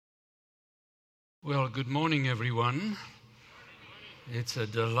Well, good morning, everyone. It's a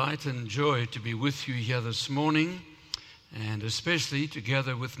delight and joy to be with you here this morning, and especially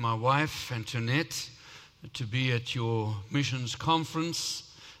together with my wife, Antoinette, to be at your missions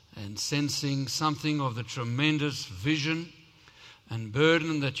conference and sensing something of the tremendous vision and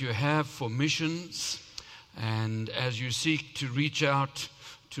burden that you have for missions, and as you seek to reach out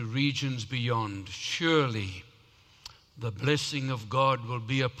to regions beyond. Surely the blessing of God will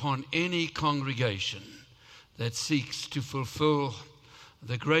be upon any congregation that seeks to fulfill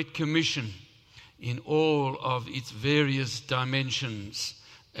the Great Commission in all of its various dimensions,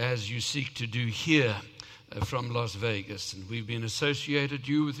 as you seek to do here from Las Vegas. And we've been associated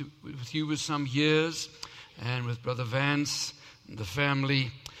with you with some years, and with Brother Vance and the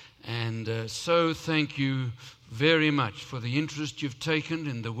family. And so thank you very much for the interest you've taken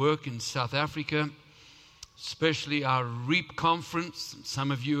in the work in South Africa, especially our REAP conference. Some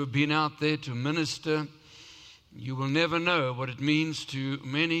of you have been out there to minister. You will never know what it means to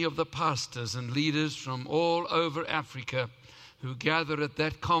many of the pastors and leaders from all over Africa who gather at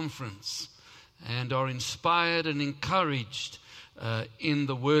that conference and are inspired and encouraged in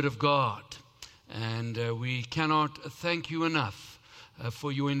the Word of God. And we cannot thank you enough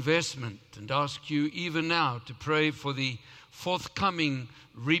for your investment, and ask you even now to pray for the forthcoming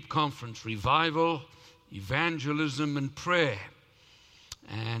REAP conference, revival, evangelism and prayer.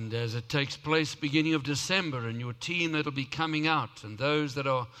 And as it takes place beginning of December, and your team that will be coming out, and those that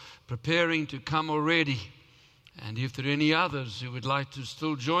are preparing to come already, and if there are any others who would like to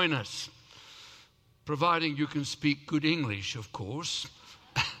still join us, providing you can speak good English, of course.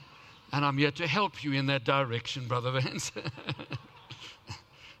 And I'm here to help you in that direction, Brother Vance.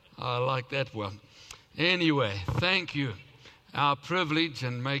 I like that one. Anyway, thank you. Our privilege,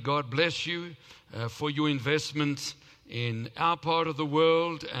 and may God bless you for your investment in our part of the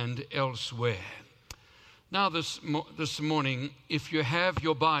world and elsewhere. Now this morning, if you have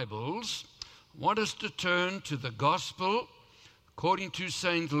your Bibles, I want us to turn to the Gospel according to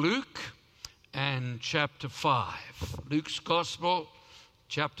St. Luke and chapter 5. Luke's Gospel,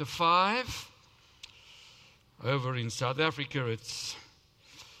 chapter 5. Over in South Africa, it's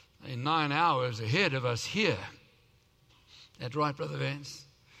 9 hours ahead of us here. That's right, Brother Vance?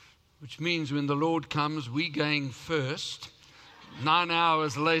 Which means when the Lord comes, we going first. 9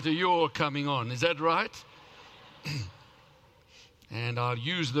 hours later, you're coming on. Is that right? And I'll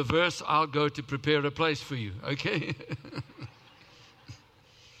use the verse, I'll go to prepare a place for you. Okay?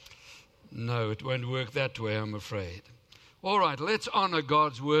 No, it won't work that way, I'm afraid. All right, let's honor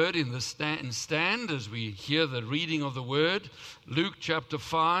God's word in the stand as we hear the reading of the word. Luke chapter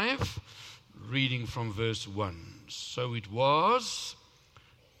 5, reading from verse 1. So it was,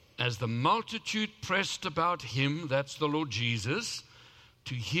 as the multitude pressed about him, that's the Lord Jesus,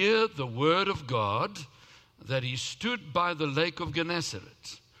 to hear the word of God, that he stood by the lake of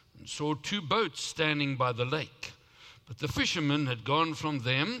Gennesaret and saw 2 boats standing by the lake. But the fishermen had gone from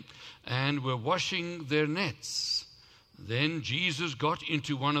them and were washing their nets. Then Jesus got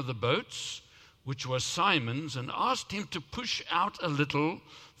into one of the boats, which was Simon's, and asked him to push out a little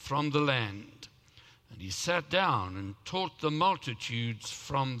from the land. And he sat down and taught the multitudes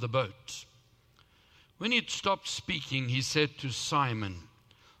from the boat. When he had stopped speaking, he said to Simon,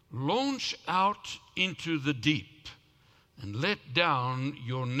 "Launch out into the deep and let down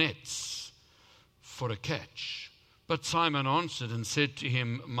your nets for a catch." But Simon answered and said to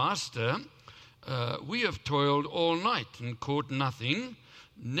him, "Master, we have toiled all night and caught nothing.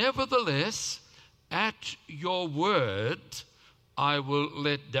 Nevertheless, at your word, I will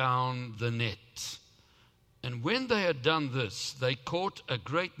let down the net." And when they had done this, they caught a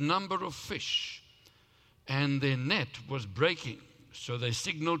great number of fish, and their net was breaking. So they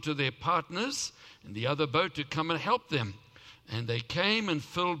signaled to their partners in the other boat to come and help them. And they came and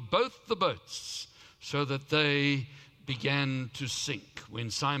filled both the boats, so that they began to sink.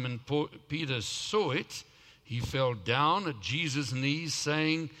 When Simon Peter saw it, he fell down at Jesus' knees,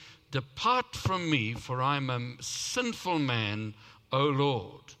 saying, "Depart from me, for I am a sinful man, O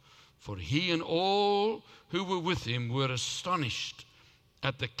Lord." For he and all who were with him were astonished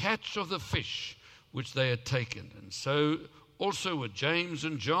at the catch of the fish which they had taken. And so also were James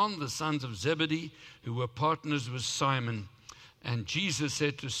and John, the sons of Zebedee, who were partners with Simon. And Jesus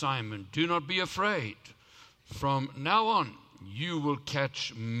said to Simon, "Do not be afraid. From now on you will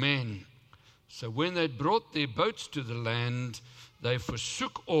catch men." So when they brought their boats to the land, they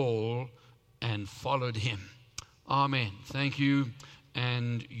forsook all and followed him. Amen. Thank you,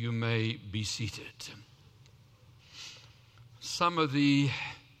 and you may be seated. Some of the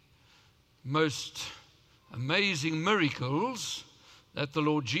most amazing miracles that the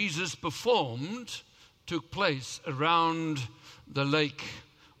Lord Jesus performed took place around the lake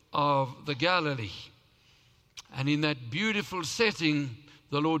of the Galilee. And in that beautiful setting,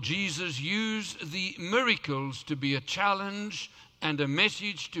 the Lord Jesus used the miracles to be a challenge and a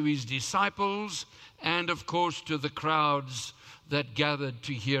message to his disciples and, of course, to the crowds that gathered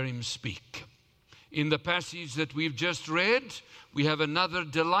to hear him speak. In the passage that we've just read, we have another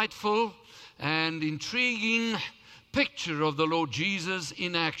delightful and intriguing picture of the Lord Jesus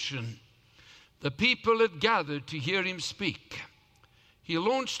in action. The people had gathered to hear him speak. He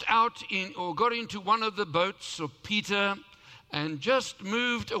launched out got into one of the boats of Peter and just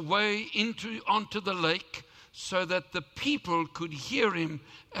moved away onto the lake so that the people could hear him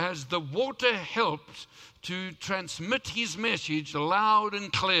as the water helped to transmit his message loud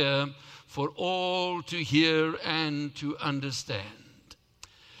and clear for all to hear and to understand.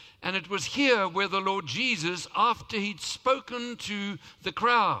 And it was here where the Lord Jesus, after he'd spoken to the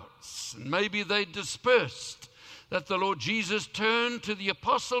crowds, and maybe they dispersed, that the Lord Jesus turned to the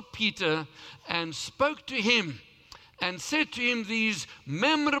Apostle Peter and spoke to him and said to him these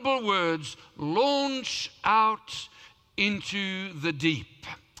memorable words, "Launch out into the deep."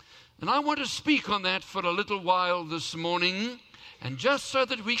 And I want to speak on that for a little while this morning. And just so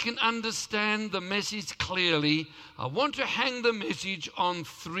that we can understand the message clearly, I want to hang the message on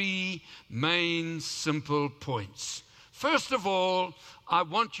three main simple points. First of all, I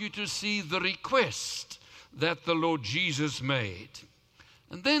want you to see the request that the Lord Jesus made.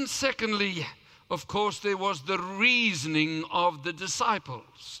 And then secondly, of course, there was the reasoning of the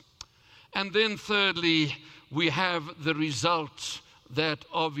disciples. And then thirdly, we have the result that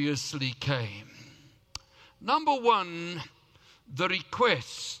obviously came. Number one, the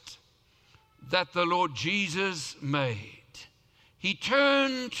request that the Lord Jesus made. He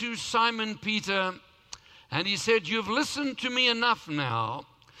turned to Simon Peter and he said, "You've listened to me enough now.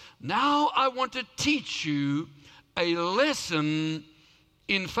 Now I want to teach you a lesson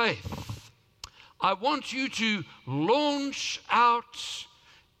in faith. I want you to launch out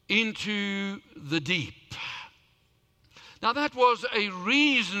into the deep." Now that was a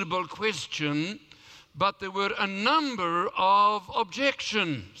reasonable question, but there were a number of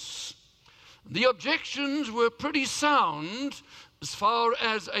objections. The objections were pretty sound as far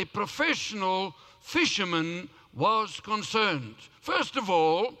as a professional fisherman was concerned. First of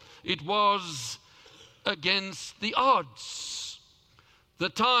all, it was against the odds. The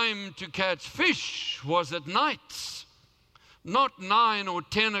time to catch fish was at night, not 9 or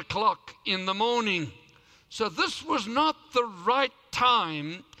 10 o'clock in the morning. So this was not the right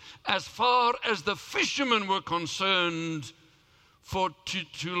time as far as the fishermen were concerned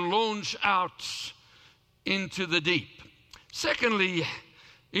to launch out into the deep. Secondly,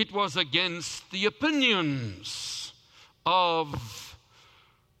 it was against the opinions of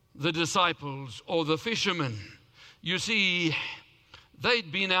the disciples or the fishermen. You see,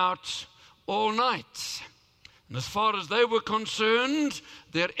 they'd been out all night. And as far as they were concerned,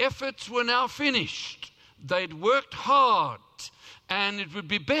 their efforts were now finished. They'd worked hard, and it would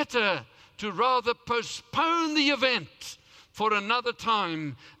be better to rather postpone the event for another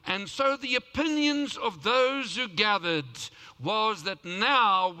time. And so the opinions of those who gathered was that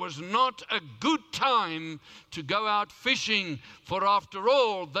now was not a good time to go out fishing, for after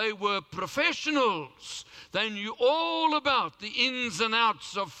all, they were professionals. They knew all about the ins and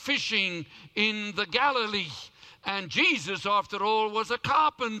outs of fishing in the Galilee. And Jesus, after all, was a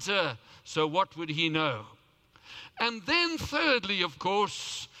carpenter, so what would he know? And then thirdly, of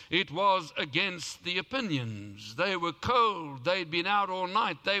course, it was against the opinions. They were cold, they'd been out all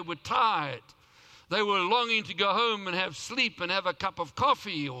night, they were tired. They were longing to go home and have sleep and have a cup of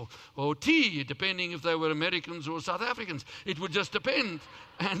coffee or tea, depending if they were Americans or South Africans. It would just depend.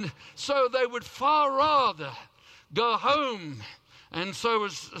 And so they would far rather go home. And so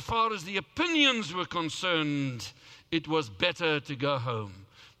as far as the opinions were concerned, it was better to go home.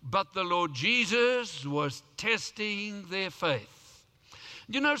 But the Lord Jesus was testing their faith.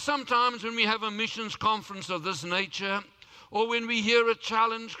 You know, sometimes when we have a missions conference of this nature, or when we hear a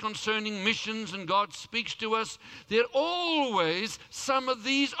challenge concerning missions and God speaks to us, there are always some of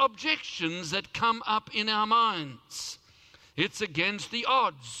these objections that come up in our minds. It's against the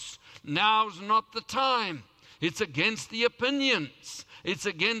odds. Now's not the time. It's against the opinions. It's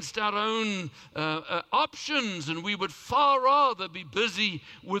against our own options, and we would far rather be busy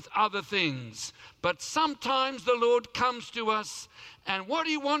with other things. But sometimes the Lord comes to us, and what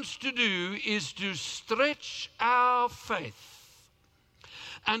he wants to do is to stretch our faith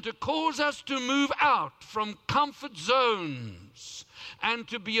and to cause us to move out from comfort zones and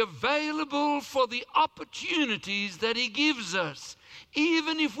to be available for the opportunities that he gives us.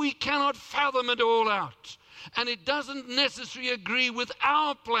 even if we cannot fathom it all out, and it doesn't necessarily agree with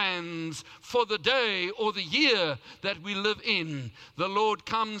our plans for the day or the year that we live in, the Lord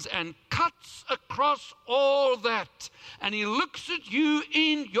comes and cuts across all that, and He looks at you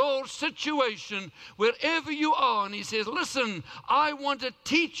in your situation, wherever you are, and He says, listen, I want to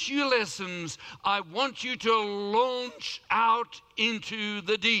teach you lessons. I want you to launch out into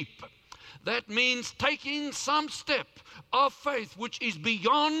the deep. That means taking some step of faith which is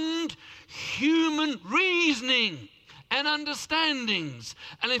beyond human reasoning and understandings.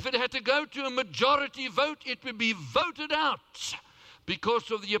 And if it had to go to a majority vote, it would be voted out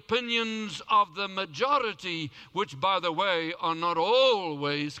because of the opinions of the majority, which, by the way, are not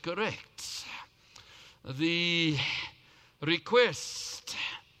always correct. The request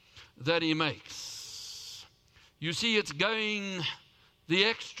that He makes, you see, it's going the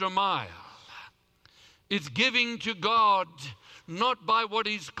extra mile. It's giving to God not by what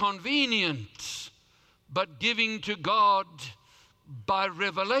is convenient, but giving to God by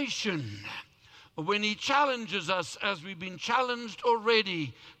revelation. When He challenges us, as we've been challenged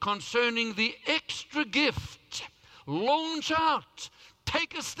already, concerning the extra gift, launch out,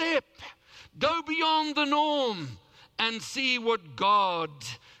 take a step, go beyond the norm, and see what God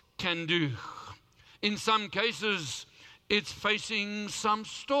can do. In some cases, it's facing some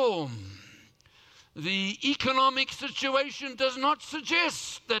storm. The economic situation does not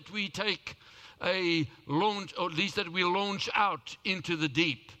suggest that we take a launch, or at least that we launch out into the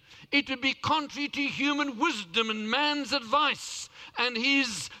deep. It would be contrary to human wisdom and man's advice and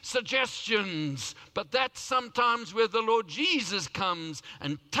his suggestions. But that's sometimes where the Lord Jesus comes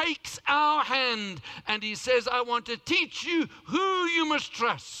and takes our hand, and He says, I want to teach you who you must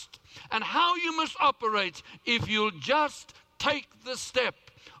trust and how you must operate if you'll just take the step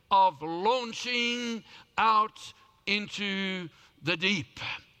of launching out into the deep.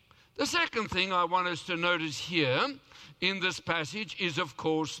 The second thing I want us to notice here in this passage is, of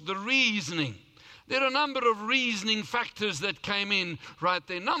course, the reasoning. There are a number of reasoning factors that came in right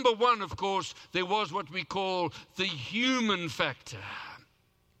there. Number one, of course, there was what we call the human factor.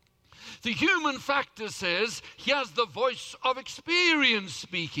 The human factor says, here's the voice of experience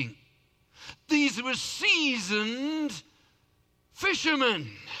speaking. These were seasoned fishermen.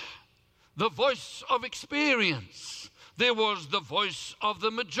 The voice of experience. There was the voice of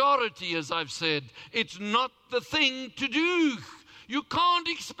the majority, as I've said. It's not the thing to do. You can't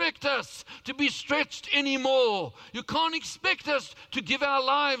expect us to be stretched anymore. You can't expect us to give our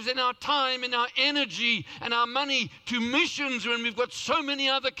lives and our time and our energy and our money to missions when we've got so many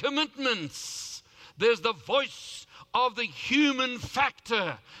other commitments. There's the voice of the human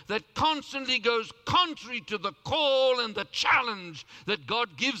factor that constantly goes contrary to the call and the challenge that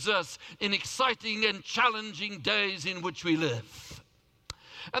God gives us in exciting and challenging days in which we live.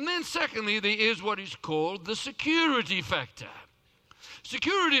 And then secondly, there is what is called the security factor.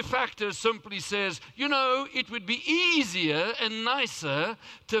 Security factor simply says, you know, it would be easier and nicer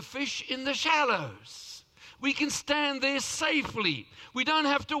to fish in the shallows. We can stand there safely. We don't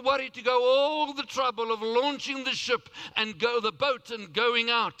have to worry to go all the trouble of launching the ship and the boat and going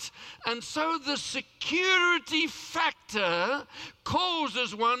out. And so the security factor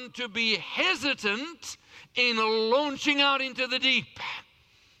causes one to be hesitant in launching out into the deep.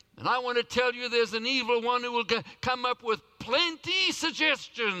 And I want to tell you, there's an evil one who will come up with plenty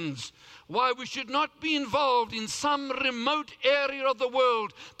suggestions why we should not be involved in some remote area of the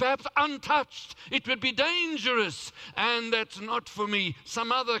world, perhaps untouched. It would be dangerous, and that's not for me.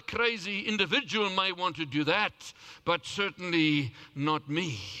 Some other crazy individual may want to do that, but certainly not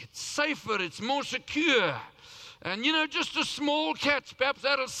me. It's safer, it's more secure. And you know, just a small catch, perhaps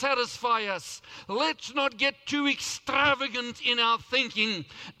that'll satisfy us. Let's not get too extravagant in our thinking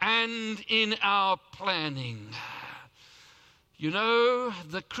and in our planning. You know,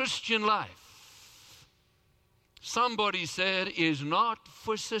 the Christian life, somebody said, is not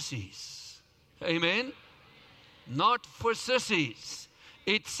for sissies. Amen? Not for sissies.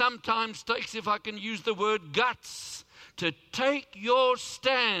 It sometimes takes, if I can use the word, guts to take your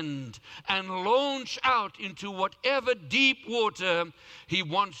stand and launch out into whatever deep water He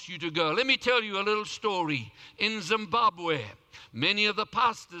wants you to go. Let me tell you a little story. In Zimbabwe, many of the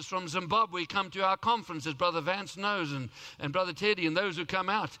pastors from Zimbabwe come to our conferences. Brother Vance knows, and Brother Teddy, and those who come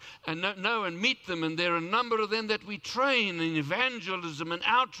out and know and meet them. And there are a number of them that we train in evangelism and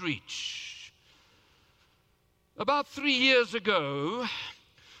outreach. About 3 years ago,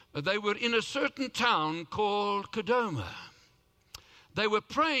 they were in a certain town called Kodoma. They were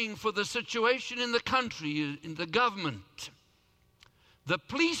praying for the situation in the country, in the government. The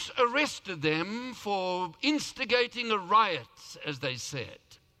police arrested them for instigating a riot, as they said.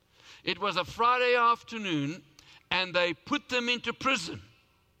 It was a Friday afternoon, and they put them into prison.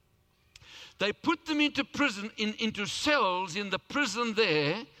 They put them into prison, into cells in the prison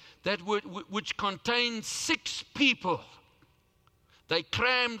there which contained 6 people. They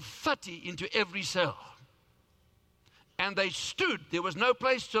crammed 30 into every cell. And they stood. There was no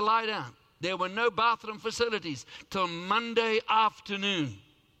place to lie down. There were no bathroom facilities till Monday afternoon.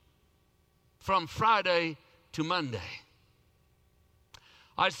 From Friday to Monday.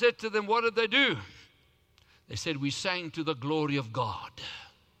 I said to them, what did they do? They said, we sang to the glory of God.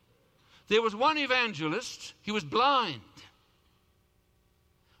 There was one evangelist, he was blind.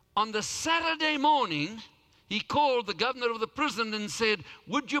 On the Saturday morning, he called the governor of the prison and said,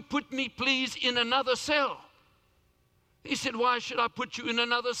 would you put me please in another cell? He said, why should I put you in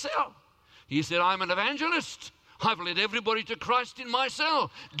another cell? He said, I'm an evangelist. I've led everybody to Christ in my cell.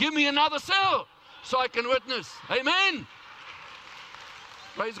 Give me another cell so I can witness. Amen.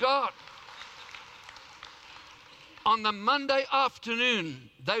 Praise God. On the Monday afternoon,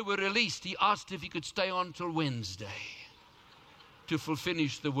 they were released. He asked if he could stay on till Wednesday to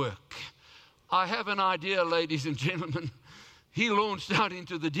finish the work. I have an idea, ladies and gentlemen. He launched out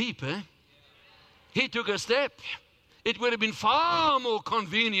into the deep. He took a step. It would have been far more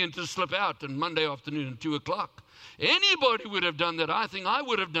convenient to slip out on Monday afternoon at 2 o'clock. Anybody would have done that. I think I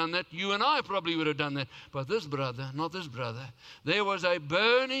would have done that. You and I probably would have done that. But this brother, not this brother, there was a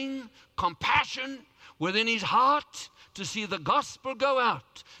burning compassion within his heart to see the gospel go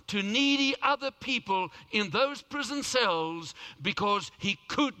out to needy other people in those prison cells because he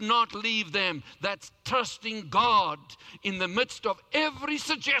could not leave them. That's trusting God in the midst of every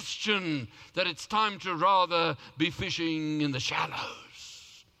suggestion that it's time to rather be fishing in the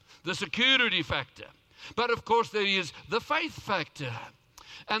shallows. The security factor. But of course there is the faith factor.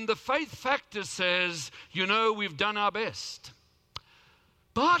 And the faith factor says, you know, we've done our best.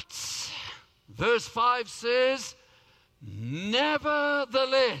 But verse 5 says,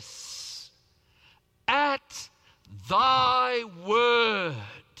 nevertheless, at thy word.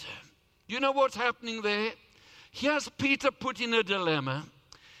 You know what's happening there? Here's Peter put in a dilemma.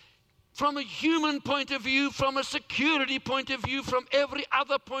 From a human point of view, from a security point of view, from every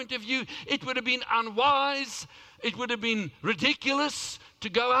other point of view, it would have been unwise, it would have been ridiculous to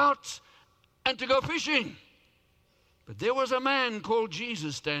go out and to go fishing. But there was a man called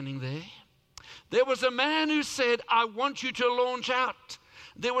Jesus standing there. There was a man who said, I want you to launch out.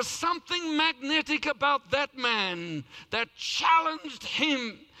 There was something magnetic about that man that challenged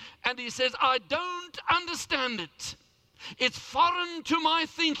him. And he says, I don't understand it. It's foreign to my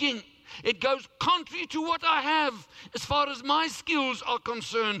thinking. It goes contrary to what I have as far as my skills are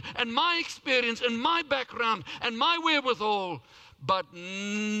concerned and my experience and my background and my wherewithal. But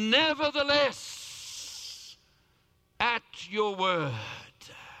nevertheless, at your word.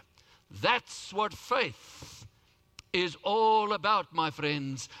 That's what faith is all about, my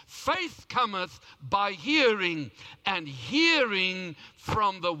friends. Faith cometh by hearing, and hearing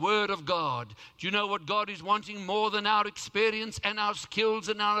from the word of God. Do you know what God is wanting more than our experience and our skills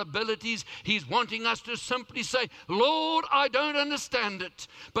and our abilities? He's wanting us to simply say, Lord, I don't understand it,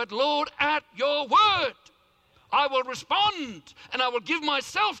 but Lord, at your word, I will respond and I will give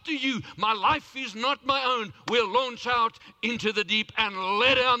myself to you. My life is not my own. We'll launch out into the deep and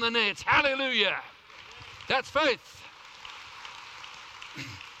let down the nets. Hallelujah. That's faith.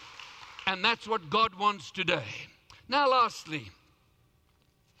 And that's what God wants today. Now, lastly,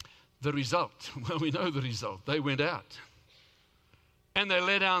 the result. Well, we know the result. They went out and they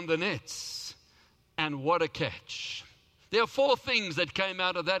let down the nets. And what a catch. There are 4 things that came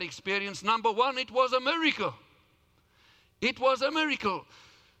out of that experience. Number 1, it was a miracle. It was a miracle.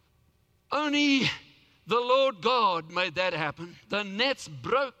 Only the Lord God made that happen. The nets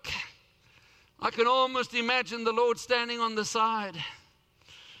broke. I can almost imagine the Lord standing on the side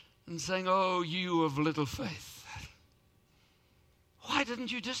and saying, oh, you of little faith. Why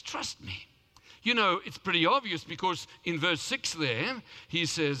didn't you just trust me? You know, it's pretty obvious because in verse 6 there, he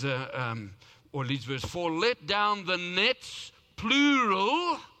says, or at least verse 4, let down the nets,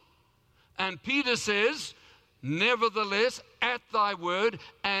 plural. And Peter says, nevertheless, at thy word,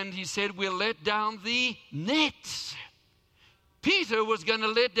 and he said, we'll let down the net. Peter was going to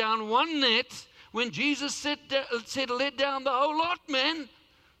let down one net when Jesus said, let down the whole lot, man.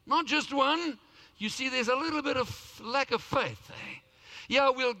 Not just one. You see, there's a little bit of lack of faith. Yeah,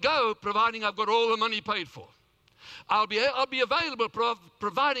 we'll go, providing I've got all the money paid for. I'll be available,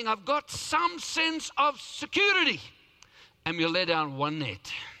 providing I've got some sense of security. And we'll let down one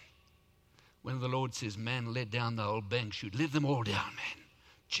net. when the Lord says, man, let down the whole bank chute. Let them all down, man.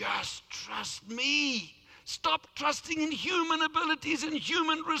 Just trust me. Stop trusting in human abilities and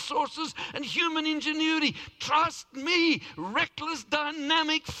human resources and human ingenuity. Trust me. Reckless,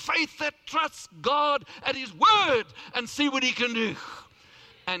 dynamic faith that trusts God at His word and see what He can do.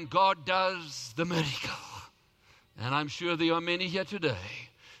 And God does the miracle. And I'm sure there are many here today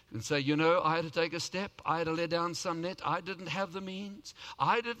who can say, you know, I had to take a step. I had to let down some net. I didn't have the means.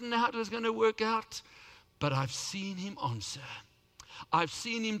 I didn't know how it was going to work out. But I've seen Him answer. I've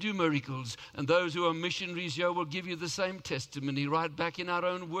seen Him do miracles, and those who are missionaries here will give you the same testimony. Right back in our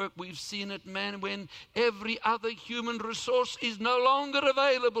own work, we've seen it, man, when every other human resource is no longer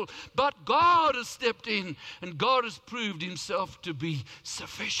available. But God has stepped in, and God has proved Himself to be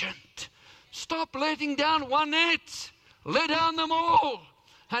sufficient. Stop letting down one net. Let down them all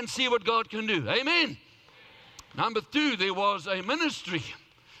and see what God can do. Amen. Number 2, there was a ministry.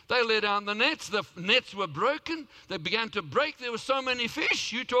 They let down the nets were broken, they began to break, there were so many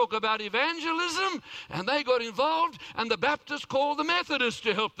fish. You talk about evangelism, and they got involved, and the Baptists called the Methodists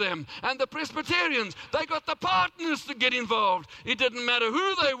to help them, and the Presbyterians, they got the partners to get involved. It didn't matter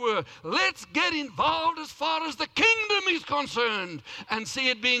who they were. Let's get involved as far as the kingdom is concerned, and see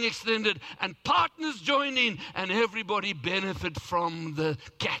it being extended, and partners join in, and everybody benefit from the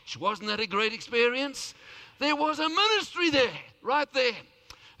catch. Wasn't that a great experience? There was a ministry there, right there.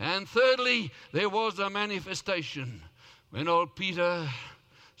 And thirdly, there was a manifestation. When old Peter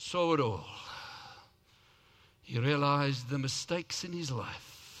saw it all, he realized the mistakes in his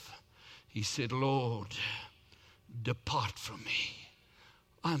life. He said, Lord, depart from me.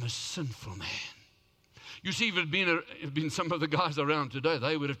 I'm a sinful man. You see, if it had been some of the guys around today,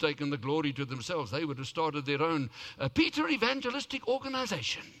 they would have taken the glory to themselves. They would have started their own Peter Evangelistic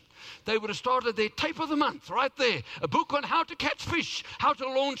Organization. They would have started their tape of the month right there. A book on how to catch fish, how to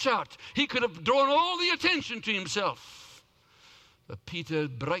launch out. He could have drawn all the attention to himself. But Peter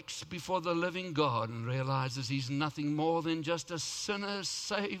breaks before the living God and realizes he's nothing more than just a sinner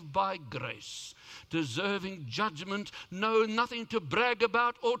saved by grace, deserving judgment, nothing to brag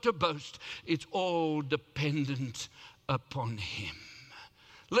about or to boast. It's all dependent upon Him.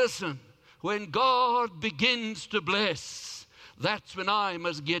 Listen, when God begins to bless, that's when I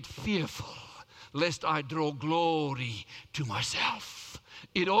must get fearful, lest I draw glory to myself.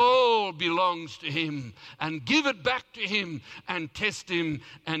 It all belongs to Him, and give it back to Him and test Him,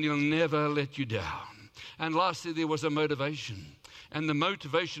 and He'll never let you down. And lastly, there was a motivation. And the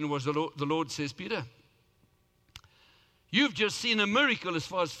motivation was the Lord says, Peter, you've just seen a miracle as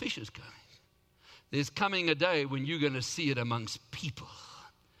far as fish is going. There's coming a day when you're going to see it amongst people.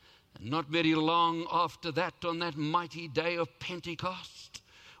 Not very long after that, on that mighty day of Pentecost,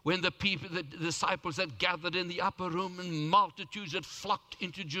 when the disciples had gathered in the upper room and multitudes had flocked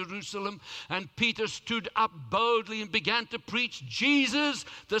into Jerusalem, and Peter stood up boldly and began to preach Jesus,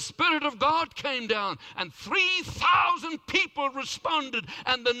 the Spirit of God came down, and 3,000 people responded,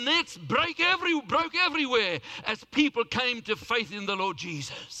 and the nets broke everywhere as people came to faith in the Lord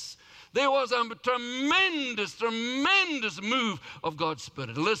Jesus. There was a tremendous move of God's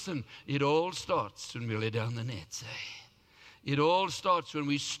Spirit. Listen, it all starts when we lay down the nets. It all starts when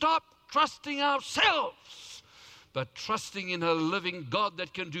we stop trusting ourselves, but trusting in a living God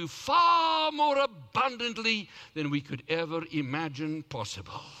that can do far more abundantly than we could ever imagine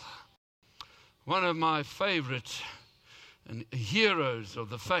possible. One of my favorite heroes of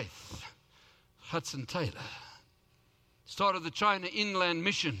the faith, Hudson Taylor, started the China Inland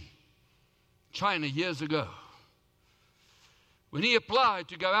Mission, China, years ago. When he applied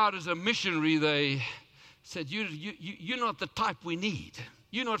to go out as a missionary, they said, you're not the type we need.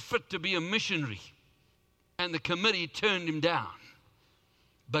 You're not fit to be a missionary. And the committee turned him down.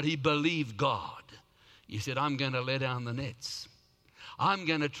 But he believed God. He said, I'm going to let down the nets. I'm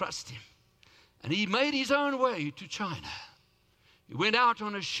going to trust Him. And he made his own way to China. He went out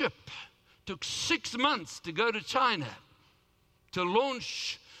on a ship. Took 6 months to go to China to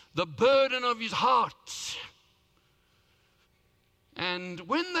launch the burden of his heart. And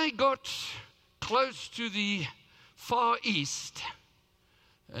when they got close to the Far East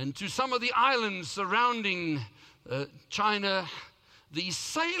and to some of the islands surrounding China, the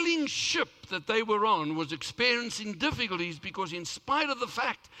sailing ship that they were on was experiencing difficulties because, in spite of the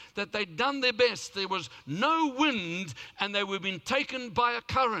fact that they'd done their best, there was no wind and they were being taken by a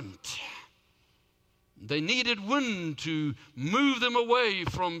current. They needed wind to move them away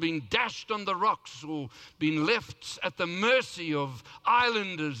from being dashed on the rocks or being left at the mercy of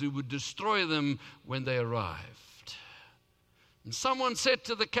islanders who would destroy them when they arrived. And someone said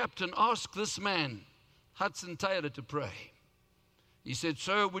to the captain, ask this man, Hudson Taylor, to pray. He said,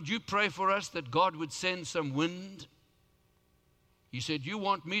 "Sir, would you pray for us that God would send some wind?" He said, "You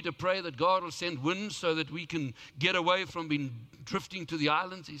want me to pray that God will send wind so that we can get away from drifting to the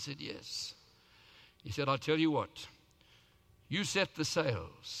islands?" He said, "Yes." He said, "I'll tell you what. You set the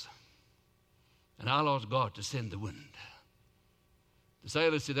sails, and I'll ask God to send the wind." The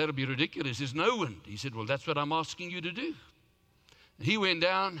sailor said, "That'll be ridiculous. There's no wind." He said, "Well, that's what I'm asking you to do." And he went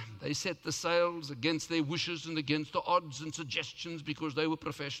down. They set the sails against their wishes and against the odds and suggestions, because they were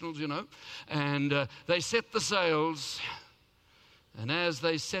professionals, you know. And they set the sails. And as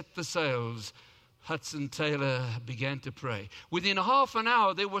they set the sails, Hudson Taylor began to pray. Within half an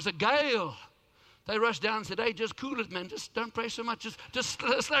hour, there was a gale. They rushed down and said, "Hey, just cool it, man. Just don't pray so much. Just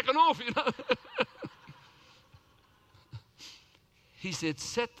slacken off, you know." He said,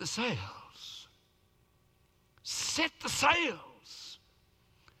 "Set the sails. Set the sails,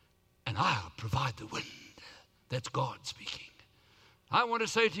 and I'll provide the wind." That's God speaking. I want to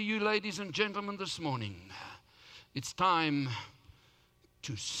say to you, ladies and gentlemen, this morning, it's time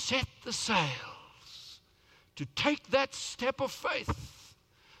to set the sails, to take that step of faith,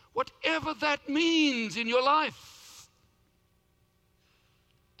 whatever that means in your life,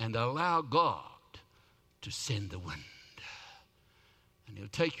 and allow God to send the wind. And He'll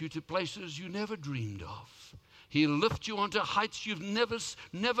take you to places you never dreamed of. He'll lift you onto heights you've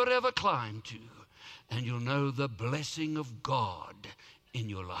never ever climbed to. And you'll know the blessing of God in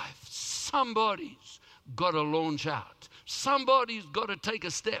your life. Somebody's got to launch out. Somebody's got to take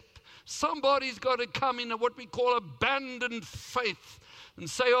a step. Somebody's got to come in what we call abandoned faith and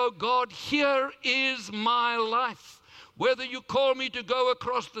say, "Oh God, here is my life. Whether you call me to go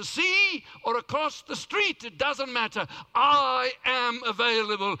across the sea or across the street, it doesn't matter. I am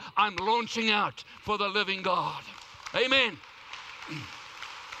available. I'm launching out for the living God." Amen.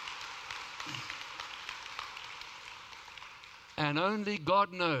 And only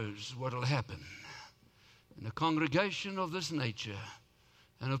God knows what will happen in a congregation of this nature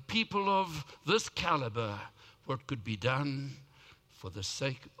and of people of this caliber, what could be done for the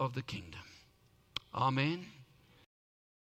sake of the kingdom. Amen.